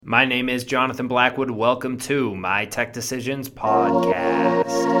My name is Jonathan Blackwood. Welcome to My Tech Decisions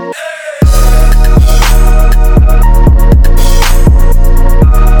podcast.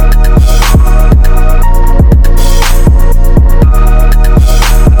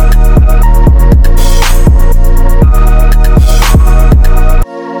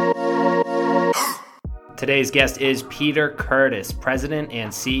 Today's guest is Peter Curtis, President and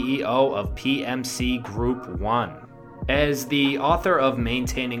CEO of PMC Group One. As the author of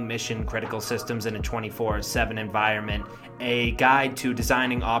Maintaining Mission Critical Systems in a 24/7 Environment, a guide to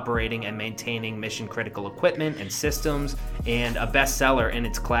designing, operating, and maintaining mission-critical equipment and systems, and a bestseller in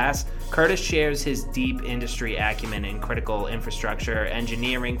its class, Curtis shares his deep industry acumen in critical infrastructure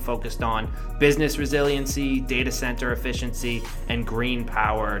engineering focused on business resiliency, data center efficiency, and green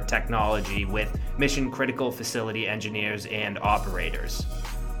power technology with mission-critical facility engineers and operators.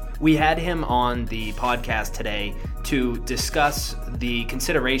 We had him on the podcast today to discuss the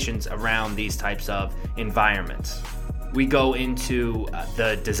considerations around these types of environments. We go into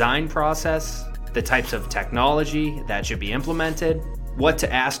the design process, the types of technology that should be implemented, what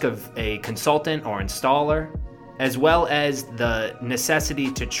to ask of a consultant or installer, as well as the necessity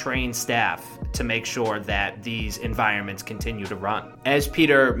to train staff to make sure that these environments continue to run. As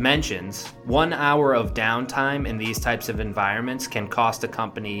Peter mentions, 1 hour of downtime in these types of environments can cost a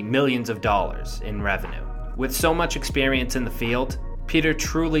company millions of dollars in revenue. With so much experience in the field, Peter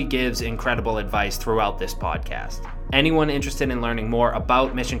truly gives incredible advice throughout this podcast. Anyone interested in learning more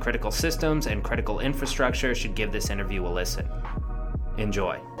about mission-critical systems and critical infrastructure should give this interview a listen.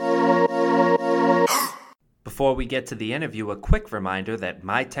 Enjoy. Before we get to the interview, a quick reminder that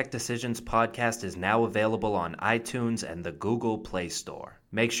My Tech Decisions podcast is now available on iTunes and the Google Play Store.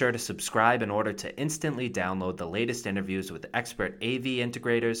 Make sure to subscribe in order to instantly download the latest interviews with expert AV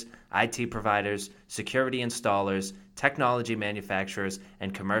integrators, IT providers, security installers, technology manufacturers,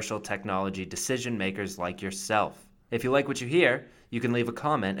 and commercial technology decision makers like yourself. If you like what you hear, you can leave a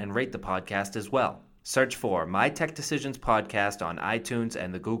comment and rate the podcast as well. Search for My Tech Decisions podcast on iTunes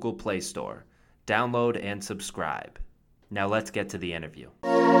and the Google Play Store. Download and subscribe. Now let's get to the interview.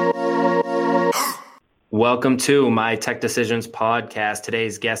 Welcome to My Tech Decisions podcast.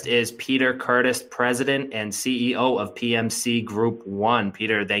 Today's guest is Peter Curtis, President and CEO of PMC Group One.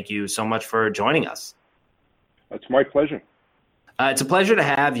 Peter, thank you so much for joining us. It's my pleasure. It's a pleasure to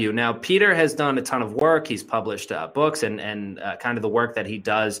have you. Now, Peter has done a ton of work. He's published books, and kind of the work that he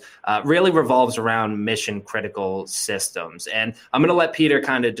does really revolves around mission-critical systems. And I'm going to let Peter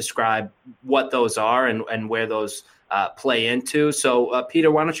kind of describe what those are and where those play into. So, Peter,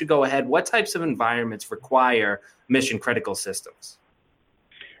 why don't you go ahead? What types of environments require mission-critical systems?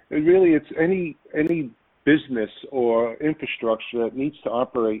 It's any business or infrastructure that needs to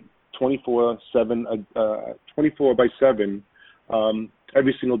operate 24/7, 24 by 7.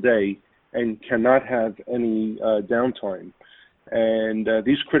 Every single day and cannot have any downtime. And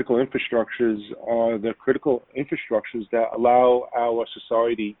these critical infrastructures are the critical infrastructures that allow our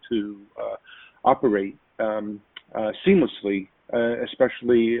society to operate seamlessly,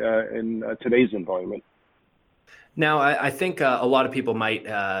 especially in today's environment. Now, I think a lot of people might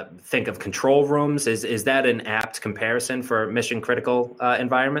think of control rooms. Is that an apt comparison for mission-critical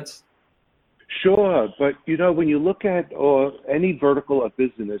environments? Sure, but when you look at any vertical of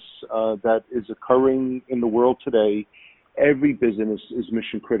business that is occurring in the world today, every business is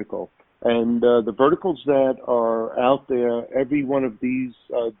mission critical. And the verticals that are out there, every one of these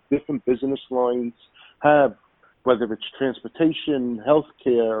different business lines have, whether it's transportation,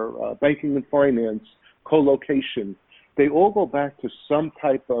 healthcare, banking and finance, co-location, they all go back to some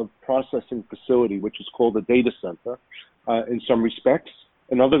type of processing facility, which is called a data center in some respects.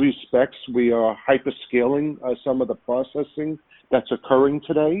 In other respects, we are hyperscaling some of the processing that's occurring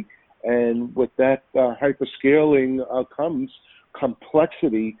today. And with that hyperscaling comes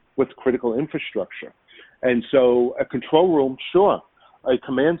complexity with critical infrastructure. And so a control room, sure. A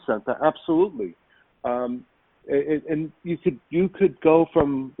command center, absolutely. And you could go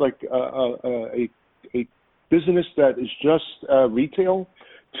from like a business that is just retail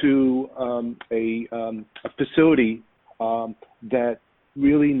to a facility that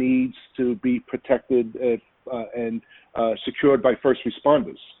really needs to be protected and secured by first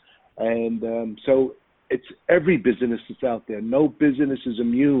responders. And so it's every business that's out there. No business is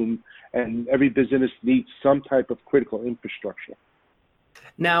immune, and every business needs some type of critical infrastructure.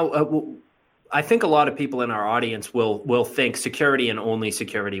 Now, I think a lot of people in our audience will think security and only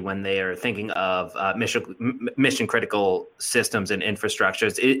security when they are thinking of mission critical systems and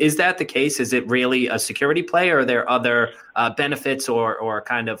infrastructures. Is that the case? Is it really a security play, or are there other benefits or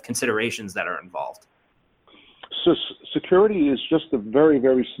kind of considerations that are involved? So security is just a very,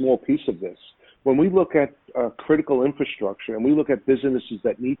 very small piece of this. When we look at critical infrastructure and we look at businesses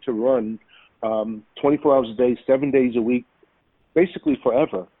that need to run 24 hours a day, 7 days a week, basically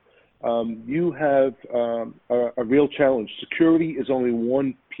forever, you have a real challenge. Security is only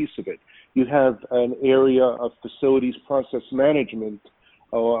one piece of it. You have an area of facilities process management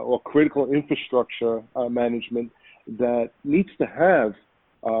or critical infrastructure management that needs to have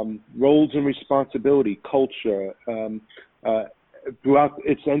roles and responsibility, culture, throughout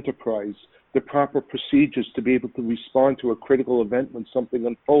its enterprise, the proper procedures to be able to respond to a critical event when something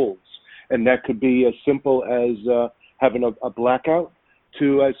unfolds. And that could be as simple as having a blackout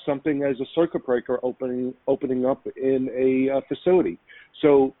to as something as a circuit breaker opening up in a facility.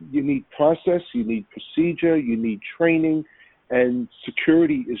 So you need process, you need procedure, you need training, and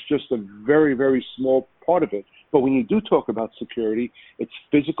security is just a very, very small part of it. But when you do talk about security, it's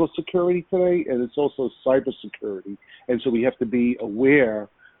physical security today, and it's also cybersecurity. And so we have to be aware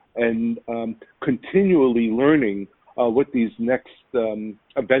and continually learning what these next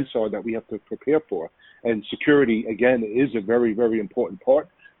events are that we have to prepare for. And security, again, is a very, very important part,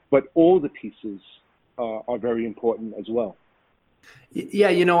 but all the pieces are very important as well. Yeah,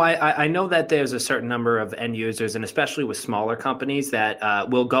 I know that there's a certain number of end users, and especially with smaller companies, that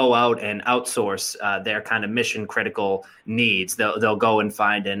will go out and outsource their kind of mission critical needs. They'll go and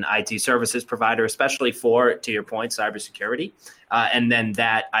find an IT services provider, especially for, to your point, cybersecurity. And then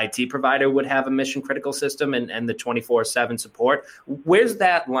that IT provider would have a mission critical system and the 24/7 support. Where's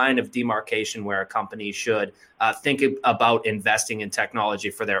that line of demarcation where a company should think about investing in technology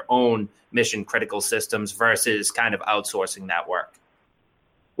for their own mission critical systems versus kind of outsourcing that work?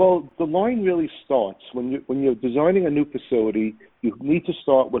 Well, the line really starts when you're designing a new facility. You need to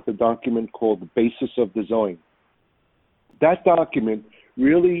start with a document called the Basis of Design. That document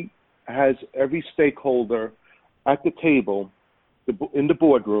really has every stakeholder at the table in the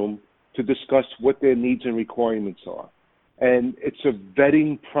boardroom to discuss what their needs and requirements are. And it's a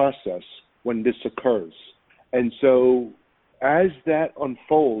vetting process when this occurs. And so as that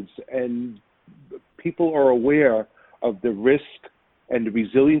unfolds and people are aware of the risk and the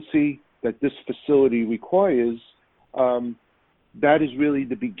resiliency that this facility requires, that is really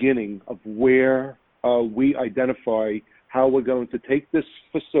the beginning of where we identify how we're going to take this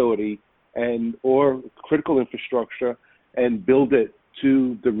facility or critical infrastructure and build it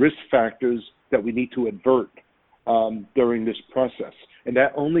to the risk factors that we need to avert during this process. And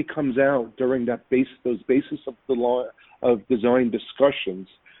that only comes out during those basis of design discussions,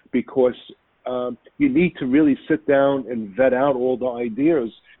 because you need to really sit down and vet out all the ideas,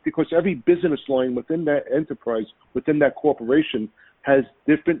 because every business line within that enterprise, within that corporation, has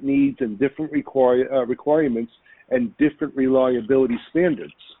different needs and different requirements and different reliability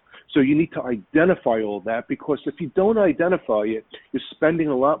standards. So you need to identify all that, because if you don't identify it, you're spending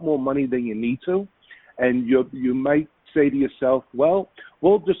a lot more money than you need to. And you might say to yourself, well,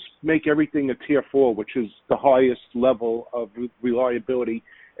 we'll just make everything a tier 4, which is the highest level of reliability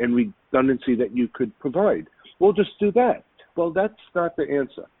and redundancy that you could provide. We'll just do that. Well, that's not the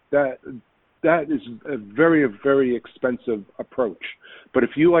answer. That is a very, very expensive approach. But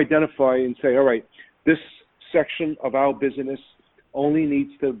if you identify and say, all right, this section of our business only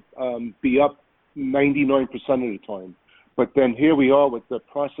needs to be up 99% of the time, but then here we are with the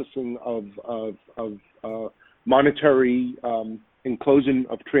processing of monetary and closing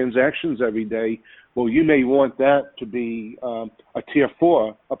of transactions every day. Well, you may want that to be a tier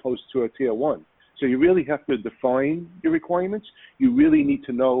 4 opposed to a tier 1. So you really have to define your requirements. You really need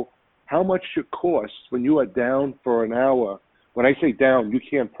to know how much it costs when you are down for an hour. When I say down, you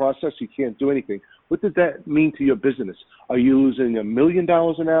can't process, you can't do anything. What does that mean to your business? Are you losing $1 million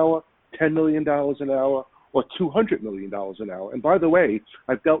an hour, $10 million an hour, or $200 million an hour? And by the way,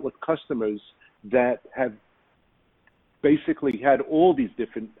 I've dealt with customers that have basically had all these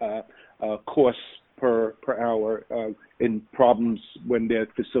different costs per hour in problems when their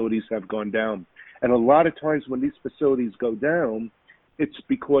facilities have gone down. And a lot of times when these facilities go down, it's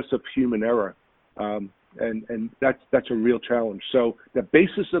because of human error. And that's a real challenge. So the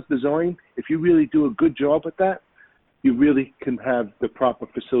basis of design, if you really do a good job at that, you really can have the proper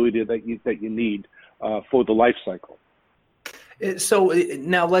facility that you need for the life cycle. So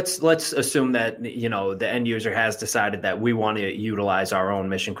now let's assume that the end user has decided that we want to utilize our own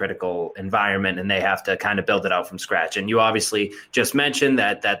mission critical environment, and they have to kind of build it out from scratch. And you obviously just mentioned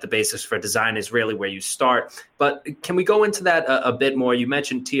that the basis for design is really where you start. But can we go into that a bit more? You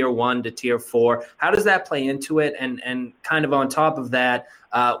mentioned tier 1 to tier 4. How does that play into it? And kind of on top of that,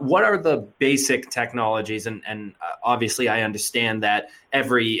 What are the basic technologies? And obviously, I understand that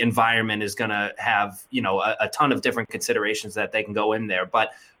every environment is going to have, a ton of different considerations that they can go in there.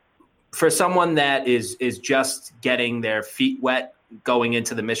 But for someone that is just getting their feet wet, going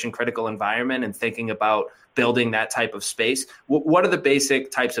into the mission critical environment and thinking about building that type of space, what are the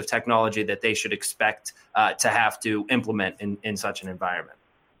basic types of technology that they should expect to have to implement in such an environment?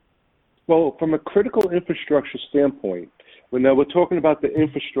 Well, from a critical infrastructure standpoint, when we're talking about the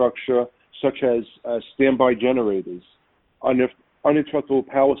infrastructure such as standby generators, uninterruptible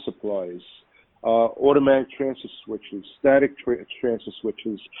power supplies, automatic transfer switches, static transfer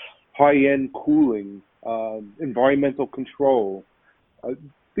switches, high-end cooling, environmental control.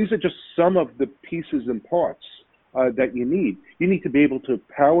 These are just some of the pieces and parts that you need. You need to be able to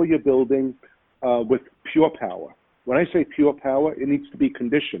power your building with pure power. When I say pure power, it needs to be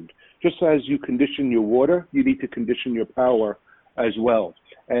conditioned. Just as you condition your water, you need to condition your power as well.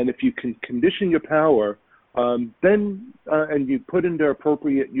 And if you can condition your power, and you put in the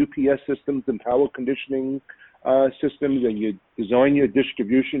appropriate UPS systems and power conditioning systems, and you design your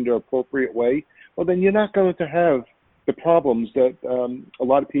distribution the appropriate way, well, then you're not going to have the problems that a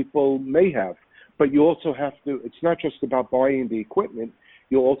lot of people may have. But you also have to, it's not just about buying the equipment,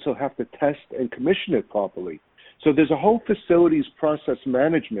 you also have to test and commission it properly. So there's a whole facilities process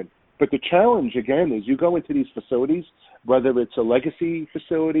management. But the challenge, again, is you go into these facilities, whether it's a legacy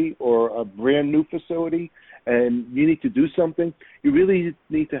facility or a brand new facility, and you need to do something, you really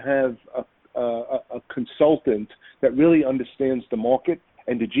need to have a consultant that really understands the market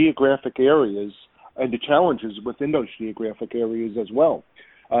and the geographic areas and the challenges within those geographic areas as well.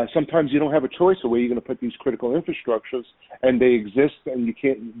 Sometimes you don't have a choice of where you're going to put these critical infrastructures, and they exist, and you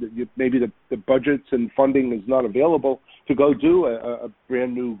can't. Maybe the budgets and funding is not available to go do a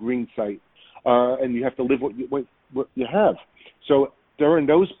brand new green site, and you have to live what you have. So during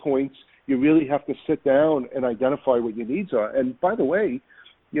those points, you really have to sit down and identify what your needs are. And by the way,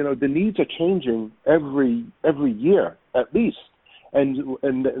 the needs are changing every year at least, and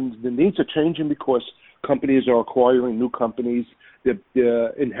the needs are changing because companies are acquiring new companies. They're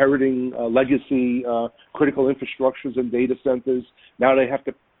inheriting legacy critical infrastructures and data centers. Now they have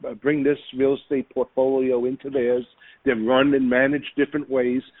to bring this real estate portfolio into theirs. They're run and managed different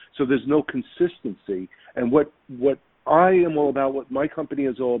ways, so there's no consistency. And what I am all about, what my company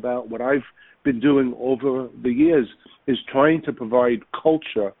is all about, what I've been doing over the years is trying to provide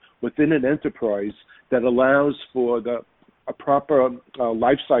culture within an enterprise that allows for a proper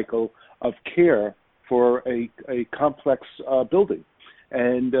life cycle of care for a complex building.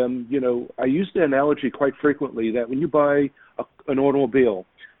 And, I use the analogy quite frequently that when you buy an automobile,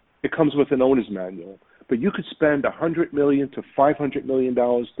 it comes with an owner's manual. But you could spend $100 million to $500 million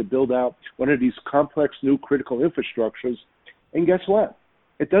to build out one of these complex new critical infrastructures. And guess what?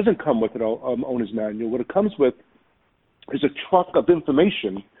 It doesn't come with an owner's manual. What it comes with is a truck of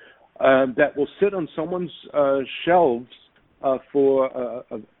information that will sit on someone's shelves for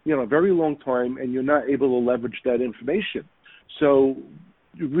a very long time, and you're not able to leverage that information. So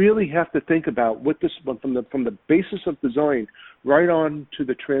you really have to think about what this from the basis of design right on to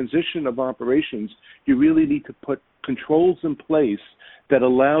the transition of operations. You really need to put controls in place that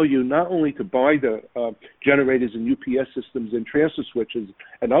allow you not only to buy the generators and UPS systems and transfer switches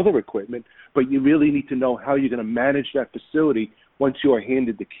and other equipment, but you really need to know how you're going to manage that facility once you are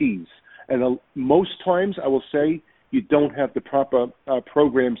handed the keys. And most times, I will say, you don't have the proper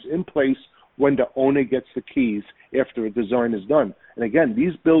programs in place when the owner gets the keys after a design is done. And again,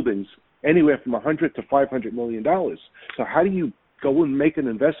 these buildings, anywhere from $100 to $500 million. So how do you go and make an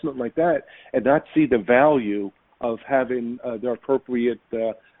investment like that and not see the value of having the appropriate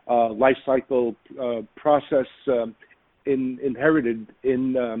life cycle process inherited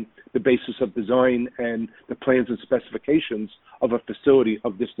in the basis of design and the plans and specifications of a facility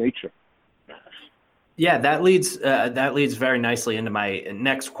of this nature? Yeah, that leads very nicely into my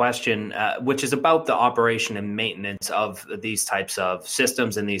next question, which is about the operation and maintenance of these types of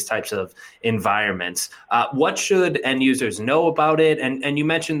systems and these types of environments. What should end users know about it? And you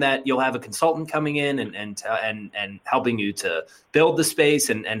mentioned that you'll have a consultant coming in and helping you to build the space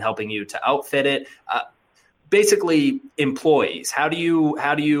and helping you to outfit it. Basically, employees. How do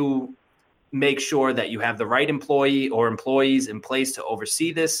you make sure that you have the right employee or employees in place to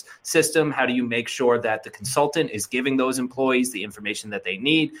oversee this system? How do you make sure that the consultant is giving those employees the information that they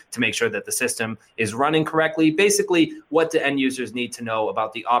need to make sure that the system is running correctly? Basically, what do end users need to know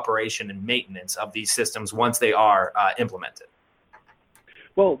about the operation and maintenance of these systems once they are implemented?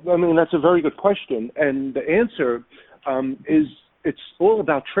 Well, that's a very good question. And the answer is it's all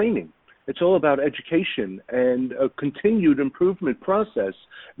about training. It's all about education and a continued improvement process,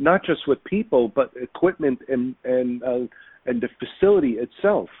 not just with people, but equipment and the facility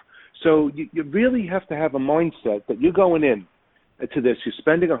itself. So you really have to have a mindset that you're going in to this. You're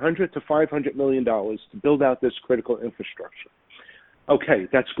spending $100 to $500 million to build out this critical infrastructure. Okay,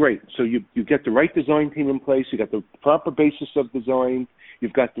 that's great. So you get the right design team in place. You got the proper basis of design.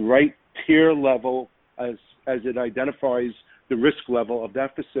 You've got the right tier level as it identifies the risk level of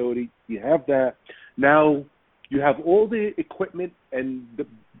that facility. You have that. Now you have all the equipment, and the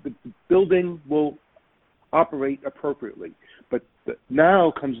building will operate appropriately. But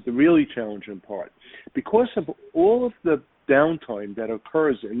now comes the really challenging part. Because of all of the downtime that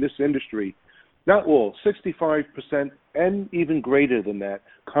occurs in this industry, not all, 65% and even greater than that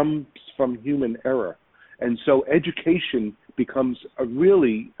comes from human error. And so education becomes a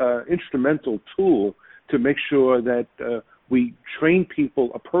really instrumental tool to make sure that we train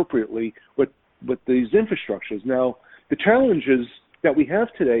people appropriately with these infrastructures. Now, the challenges that we have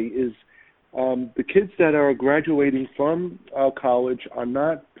today is the kids that are graduating from college are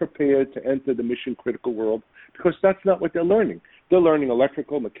not prepared to enter the mission-critical world because that's not what they're learning. They're learning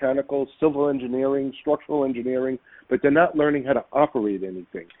electrical, mechanical, civil engineering, structural engineering, but they're not learning how to operate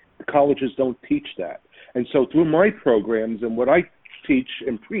anything. The colleges don't teach that. And so through my programs and what I teach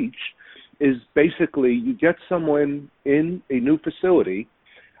and preach is basically you get someone in a new facility,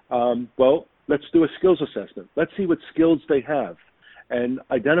 well, let's do a skills assessment. Let's see what skills they have and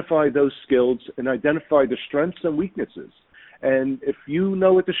identify those skills and identify the strengths and weaknesses. And if you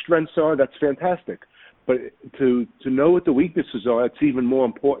know what the strengths are, that's fantastic. But to know what the weaknesses are, it's even more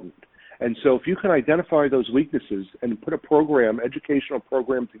important. And so if you can identify those weaknesses and put a program, educational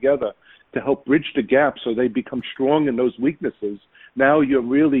program together to help bridge the gap so they become strong in those weaknesses, now you're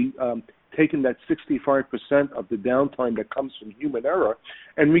really taking that 65% of the downtime that comes from human error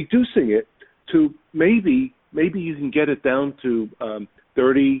and reducing it to maybe you can get it down to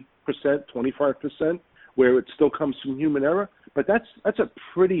 30%, 25%, where it still comes from human error. But that's a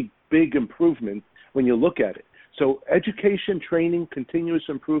pretty big improvement when you look at it. So education, training, continuous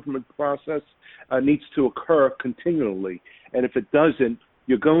improvement process needs to occur continually. And if it doesn't,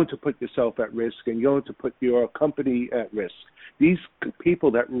 you're going to put yourself at risk and you're going to put your company at risk. These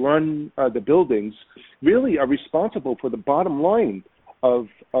people that run the buildings really are responsible for the bottom line of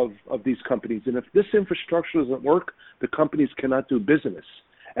these companies. And if this infrastructure doesn't work, the companies cannot do business.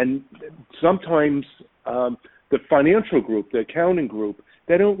 And sometimes the financial group, the accounting group,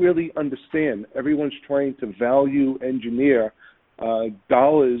 they don't really understand. Everyone's trying to value engineer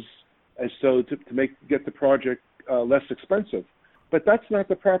dollars as so to get the project less expensive. But that's not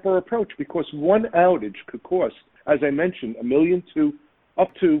the proper approach, because one outage could cost, as I mentioned, $1 million to up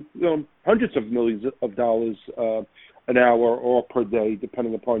to hundreds of millions of dollars an hour or per day,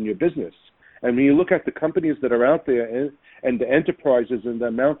 depending upon your business. And when you look at the companies that are out there and the enterprises and the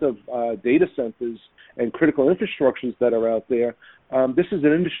amount of data centers and critical infrastructures that are out there, this is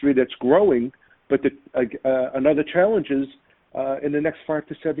an industry that's growing. But another challenge is in the next 5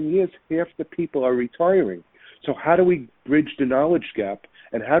 to 7 years, half the people are retiring. So how do we bridge the knowledge gap,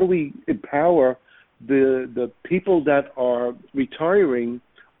 and how do we empower the people that are retiring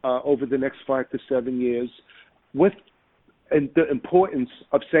over the next 5 to 7 years with the importance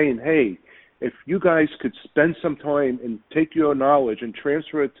of saying, hey, if you guys could spend some time and take your knowledge and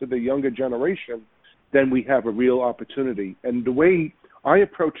transfer it to the younger generation, then we have a real opportunity. And the way I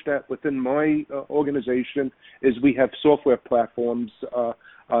approach that within my organization is we have software platforms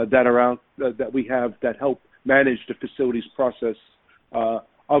that are out that we have that help manage the facilities process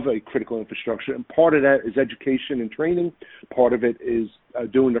of a critical infrastructure. And part of that is education and training. Part of it is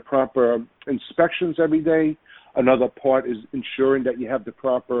doing the proper inspections every day. Another part is ensuring that you have the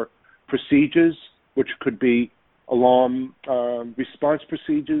proper procedures, which could be alarm response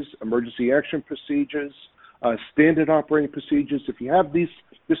procedures, emergency action procedures, standard operating procedures. If you have this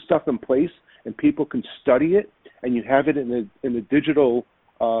stuff in place and people can study it, and you have it in a digital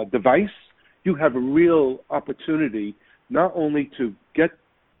device, you have a real opportunity not only to get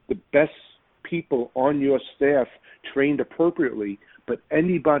the best people on your staff trained appropriately, but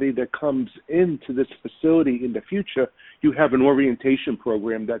anybody that comes into this facility in the future, you have an orientation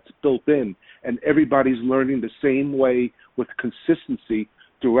program that's built in, and everybody's learning the same way with consistency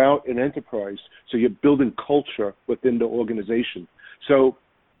throughout an enterprise. So you're building culture within the organization. So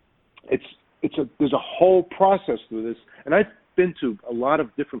there's a whole process through this, and I've been to a lot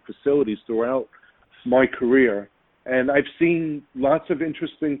of different facilities throughout my career, and I've seen lots of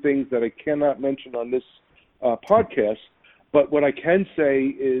interesting things that I cannot mention on this podcast. But what I can say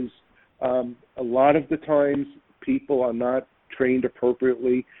is a lot of the times people are not trained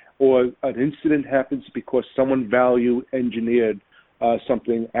appropriately, or an incident happens because someone value engineered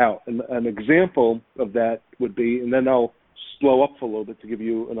something out. And an example of that would be, and then I'll slow up for a little bit to give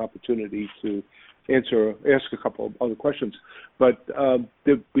you an opportunity to ask a couple of other questions. But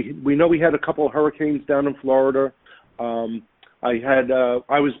we know we had a couple of hurricanes down in Florida. I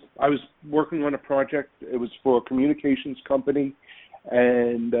was working on a project. It was for a communications company,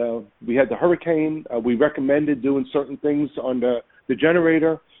 and we had the hurricane. We recommended doing certain things on the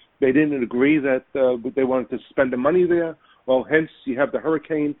generator. They didn't agree that they wanted to spend the money there. Well, hence you have the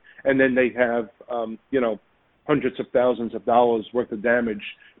hurricane, and then they have hundreds of thousands of dollars worth of damage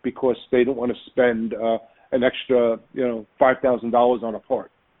because they don't want to spend an extra $5,000 on a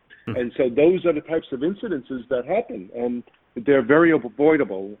part. And so those are the types of incidences that happen, and they're very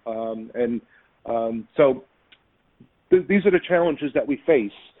avoidable. So these are the challenges that we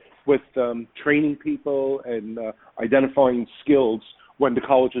face with training people and identifying skills when the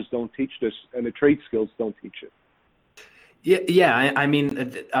colleges don't teach this and the trade skills don't teach it. Yeah. I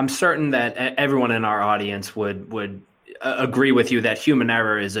mean, I'm certain that everyone in our audience would agree with you that human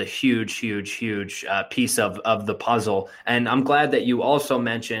error is a huge piece of the puzzle. And I'm glad that you also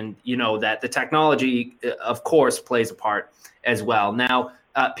mentioned, that the technology, of course, plays a part as well. Now,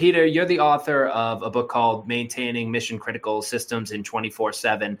 Peter, you're the author of a book called Maintaining Mission Critical Systems in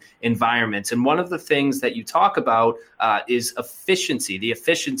 24/7 Environments. And one of the things that you talk about is efficiency, the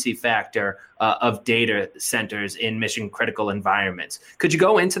efficiency factor of data centers in mission critical environments. Could you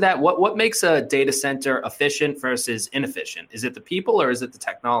go into that? What makes a data center efficient versus inefficient? Is it the people or is it the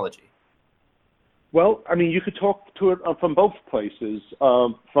technology? Well, I mean, you could talk to it from both places.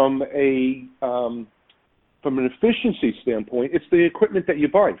 From an efficiency standpoint, it's the equipment that you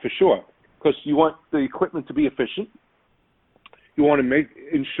buy, for sure, because you want the equipment to be efficient. You want to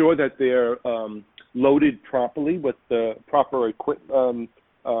ensure that they're loaded properly with the proper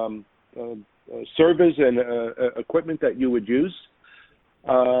servers and equipment that you would use.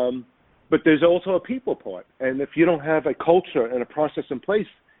 But there's also a people part, and if you don't have a culture and a process in place,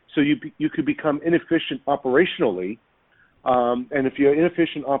 so you could become inefficient operationally. And if you're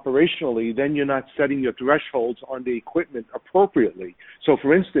inefficient operationally, then you're not setting your thresholds on the equipment appropriately. So,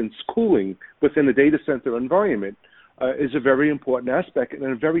 for instance, cooling within a data center environment is a very important aspect and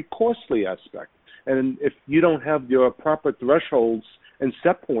a very costly aspect. And if you don't have your proper thresholds and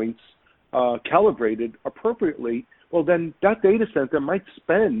set points calibrated appropriately, well, then that data center might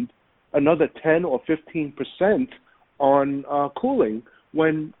spend another 10 or 15% on cooling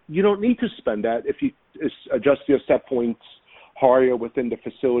when you don't need to spend that if you adjust your set points higher within the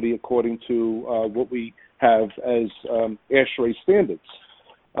facility according to what we have as ASHRAE standards.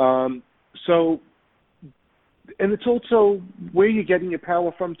 And it's also where you're getting your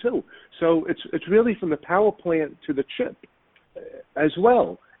power from too. So it's really from the power plant to the chip as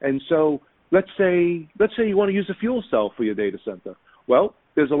well. And so let's say you want to use a fuel cell for your data center. Well,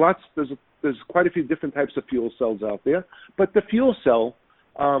 there's quite a few different types of fuel cells out there, but the fuel cell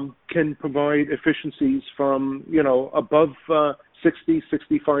can provide efficiencies from, above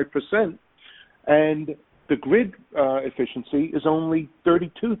 60-65%. And the grid efficiency is only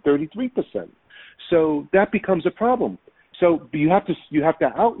 32-33%. So that becomes a problem. So you have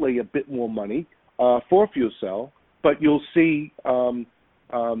to outlay a bit more money for fuel cell, but you'll see a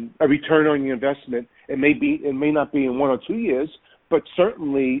return on your investment. It may not be in 1 or 2 years, but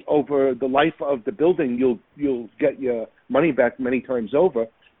certainly over the life of the building, you'll get your money back many times over.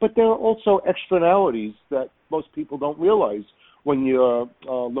 But there are also externalities that most people don't realize when you're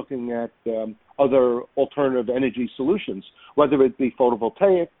looking at other alternative energy solutions, whether it be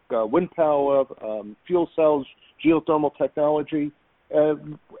photovoltaic, wind power, fuel cells, geothermal technology,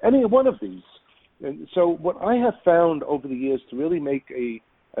 any one of these. And so what I have found over the years to really make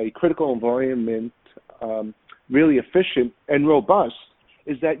a critical environment really efficient and robust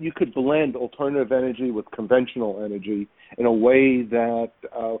is that you could blend alternative energy with conventional energy in a way that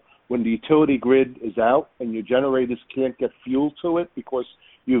when the utility grid is out and your generators can't get fuel to it because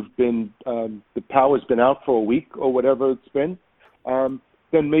the power's been out for a week or whatever it's been,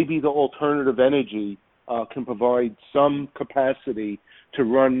 then maybe the alternative energy can provide some capacity to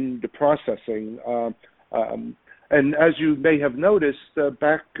run the processing. And as you may have noticed,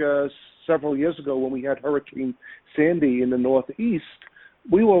 back several years ago when we had Hurricane Sandy in the Northeast,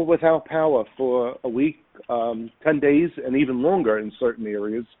 we were without power for a week, 10 days, and even longer in certain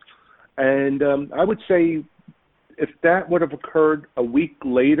areas. And I would say if that would have occurred a week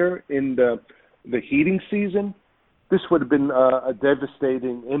later in the heating season, this would have been a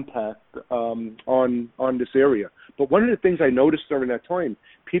devastating impact on this area. But one of the things I noticed during that time,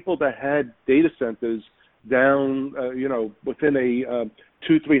 people that had data centers down, within a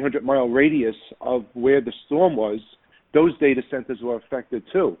 200-300 mile radius of where the storm was, those data centers were affected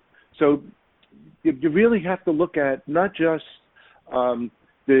too. So you really have to look at not just the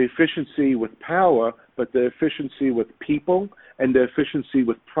efficiency with power, but the efficiency with people and the efficiency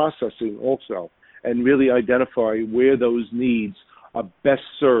with processing also, and really identify where those needs are best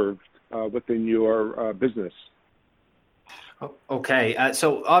served within your business. Okay,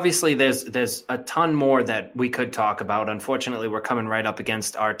 so obviously there's a ton more that we could talk about. Unfortunately, we're coming right up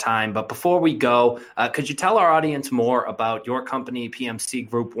against our time. But before we go, could you tell our audience more about your company, PMC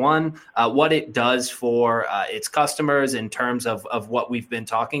Group One, what it does for its customers in terms of what we've been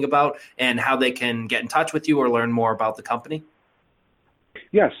talking about, and how they can get in touch with you or learn more about the company?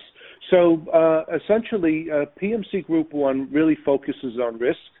 Yes. So essentially, PMC Group One really focuses on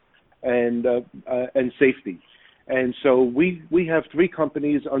risk and safety. And so we have three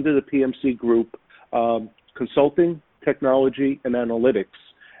companies under the PMC Group, consulting, technology, and analytics.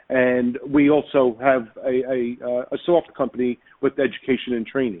 And we also have a soft company with education and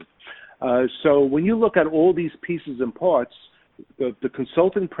training. So when you look at all these pieces and parts, the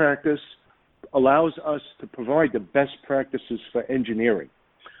consulting practice allows us to provide the best practices for engineering.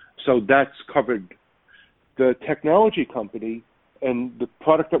 So that's covered. The technology company and the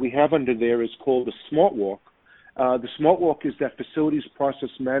product that we have under there is called the SmartWalk. The SmartWalk is that facilities process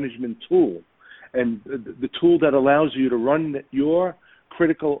management tool, and the tool that allows you to run your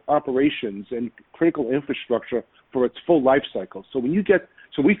critical operations and critical infrastructure for its full life cycle. So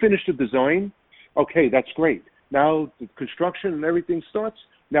so we finish the design, okay, that's great. Now the construction and everything starts.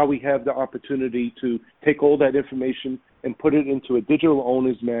 Now we have the opportunity to take all that information and put it into a digital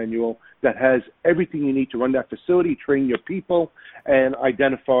owner's manual that has everything you need to run that facility, train your people, and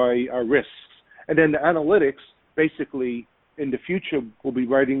identify risks. And then the analytics, basically, in the future, we'll be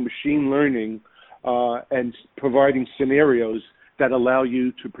writing machine learning and providing scenarios that allow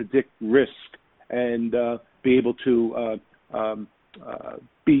you to predict risk and be able to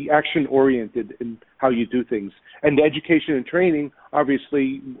be action-oriented in how you do things. And the education and training,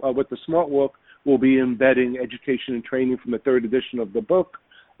 obviously, with the SmartWalk, we'll be embedding education and training from the third edition of the book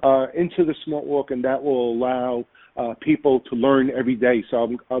into the SmartWalk, and that will allow people to learn every day.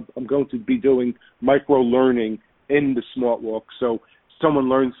 So I'm going to be doing micro-learning in the SmartWalk, so someone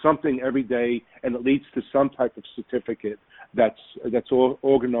learns something every day, and it leads to some type of certificate that's all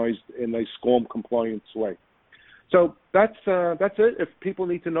organized in a SCORM compliance way. So that's it. If people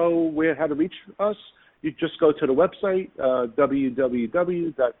need to know how to reach us, you just go to the website,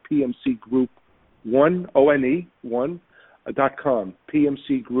 www.pmcgroup1.com,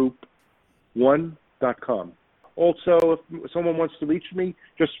 pmcgroup1.com. Also, if someone wants to reach me,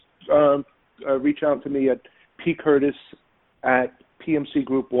 just reach out to me at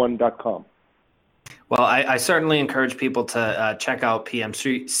pcurtis@pmcgroup1.com. Well, I certainly encourage people to check out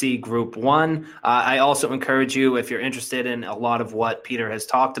PMC Group One. I also encourage you, if you're interested in a lot of what Peter has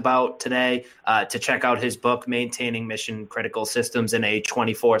talked about today, to check out his book, Maintaining Mission Critical Systems in a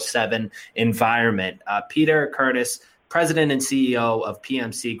 24/7 Environment. Peter Curtis, President and CEO of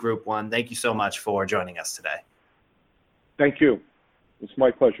PMC Group One, thank you so much for joining us today. Thank you. It's my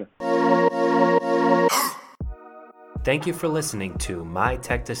pleasure. Thank you for listening to My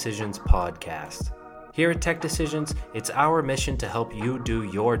Tech Decisions podcast. Here at Tech Decisions, it's our mission to help you do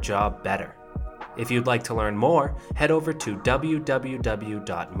your job better. If you'd like to learn more, head over to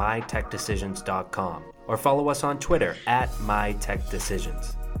www.mytechdecisions.com or follow us on Twitter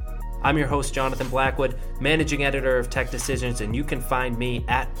 @MyTechDecisions. I'm your host, Jonathan Blackwood, managing editor of Tech Decisions, and you can find me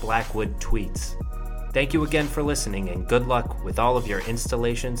at Blackwood Tweets. Thank you again for listening, and good luck with all of your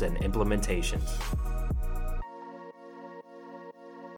installations and implementations.